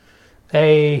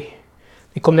Hey,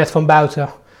 ik kom net van buiten.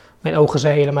 Mijn ogen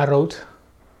zijn helemaal rood.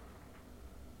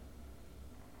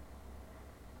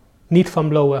 Niet van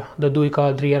blowen, dat doe ik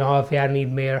al 3,5 jaar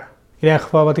niet meer. In ieder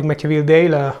geval wat ik met je wil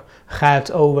delen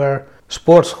gaat over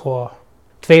sportschool.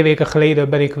 2 weken geleden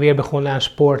ben ik weer begonnen aan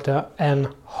sporten en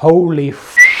holy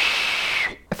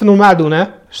even normaal doen hè.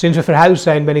 Sinds we verhuisd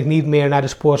zijn ben ik niet meer naar de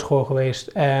sportschool geweest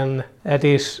en het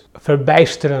is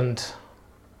verbijsterend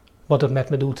wat het met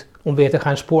me doet om weer te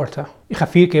gaan sporten. Ik ga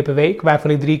 4 keer per week,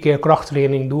 waarvan ik 3 keer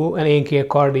krachttraining doe en 1 keer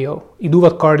cardio. Ik doe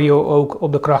wat cardio ook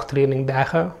op de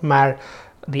krachttrainingdagen, maar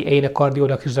die ene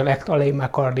cardiodag is dan echt alleen maar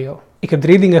cardio. Ik heb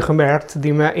 3 dingen gemerkt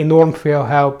die me enorm veel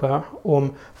helpen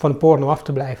om van porno af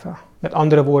te blijven. Met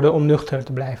andere woorden, om nuchter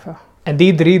te blijven. En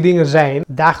die 3 dingen zijn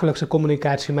dagelijkse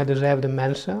communicatie met dezelfde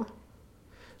mensen,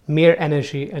 meer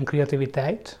energie en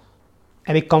creativiteit.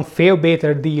 En ik kan veel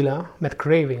beter dealen met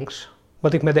cravings.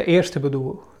 Wat ik met de eerste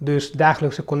bedoel, dus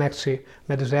dagelijkse connectie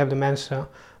met dezelfde mensen,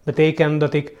 betekent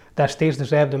dat ik daar steeds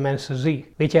dezelfde mensen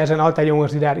zie. Weet je, er zijn altijd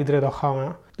jongens die daar iedere dag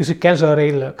hangen. Dus ik ken ze al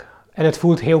redelijk. En het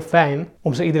voelt heel fijn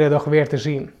om ze iedere dag weer te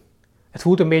zien. Het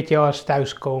voelt een beetje als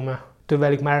thuiskomen,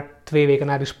 terwijl ik maar 2 weken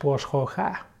naar de sportschool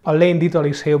ga. Alleen dit al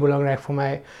is heel belangrijk voor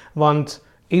mij, want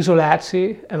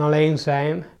isolatie en alleen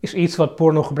zijn is iets wat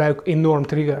pornogebruik enorm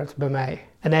triggert bij mij.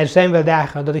 En er zijn wel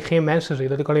dagen dat ik geen mensen zie,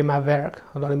 dat ik alleen maar werk,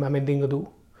 dat ik alleen maar mijn dingen doe.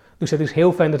 Dus het is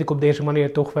heel fijn dat ik op deze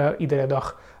manier toch wel iedere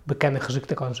dag bekende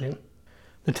gezichten kan zien.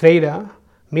 De tweede,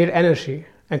 meer energie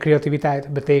en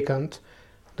creativiteit betekent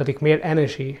dat ik meer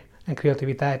energie en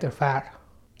creativiteit ervaar.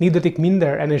 Niet dat ik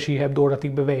minder energie heb doordat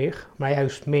ik beweeg, maar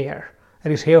juist meer.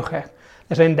 Het is heel gek.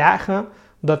 Er zijn dagen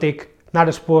dat ik naar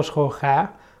de sportschool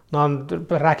ga, dan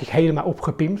raak ik helemaal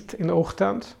opgepimpt in de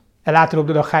ochtend. En later op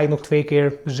de dag ga ik nog 2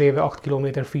 keer 7, 8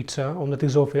 kilometer fietsen, omdat ik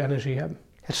zoveel energie heb.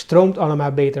 Het stroomt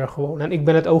allemaal beter gewoon. En ik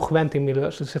ben het ook gewend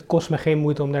inmiddels, dus het kost me geen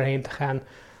moeite om daarheen te gaan.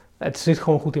 Het zit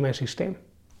gewoon goed in mijn systeem.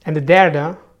 En de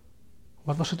derde,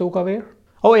 wat was het ook alweer?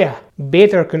 Oh ja,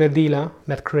 beter kunnen dealen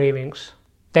met cravings.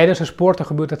 Tijdens het sporten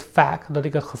gebeurt het vaak dat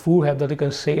ik het gevoel heb dat ik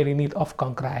een serie niet af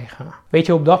kan krijgen. Weet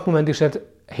je, op dat moment is het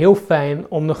heel fijn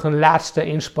om nog een laatste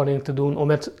inspanning te doen om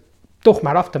het toch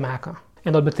maar af te maken.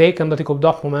 En dat betekent dat ik op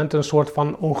dat moment een soort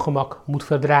van ongemak moet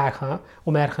verdragen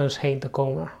om ergens heen te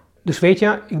komen. Dus weet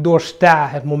je, ik doorsta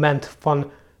het moment van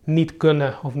niet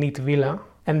kunnen of niet willen.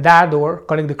 En daardoor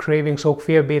kan ik de cravings ook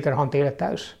veel beter hanteren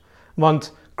thuis.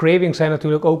 Want cravings zijn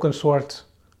natuurlijk ook een soort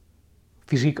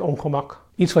fysiek ongemak.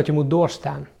 Iets wat je moet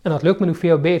doorstaan. En dat lukt me nu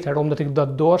veel beter omdat ik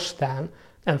dat doorstaan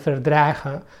en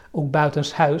verdragen ook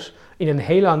buitenshuis in een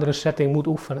hele andere setting moet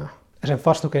oefenen. Er zijn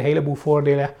vast ook een heleboel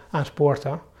voordelen aan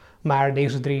sporten. Maar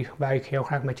deze 3 wou ik heel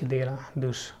graag met je delen.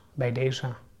 Dus bij deze.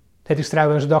 Het is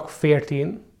trouwens dag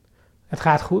 14. Het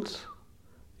gaat goed.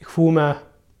 Ik voel me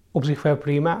op zich wel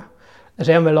prima. Er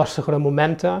zijn wel lastigere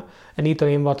momenten. En niet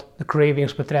alleen wat de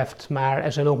cravings betreft. Maar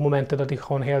er zijn ook momenten dat ik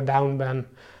gewoon heel down ben.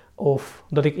 Of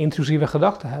dat ik intrusieve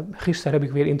gedachten heb. Gisteren heb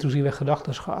ik weer intrusieve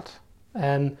gedachten gehad.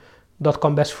 En dat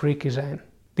kan best freaky zijn.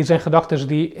 Dit zijn gedachten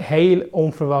die heel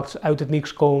onverwachts uit het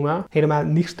niks komen. Helemaal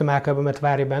niets te maken hebben met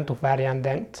waar je bent of waar je aan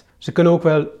denkt. Ze kunnen ook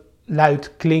wel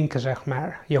luid klinken, zeg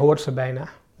maar. Je hoort ze bijna.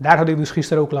 Daar had ik dus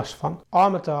gisteren ook last van. Al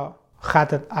met al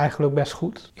gaat het eigenlijk best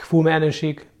goed. Ik voel me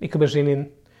energiek, ik heb er zin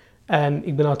in. En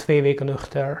ik ben al 2 weken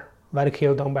nuchter, waar ik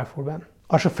heel dankbaar voor ben.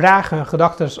 Als je vragen,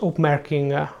 gedachten,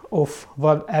 opmerkingen of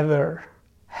whatever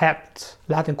hebt,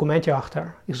 laat een commentje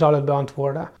achter. Ik zal het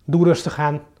beantwoorden. Doe rustig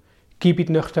aan. Keep it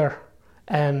nuchter.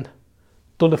 En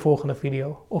tot de volgende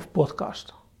video of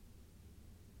podcast.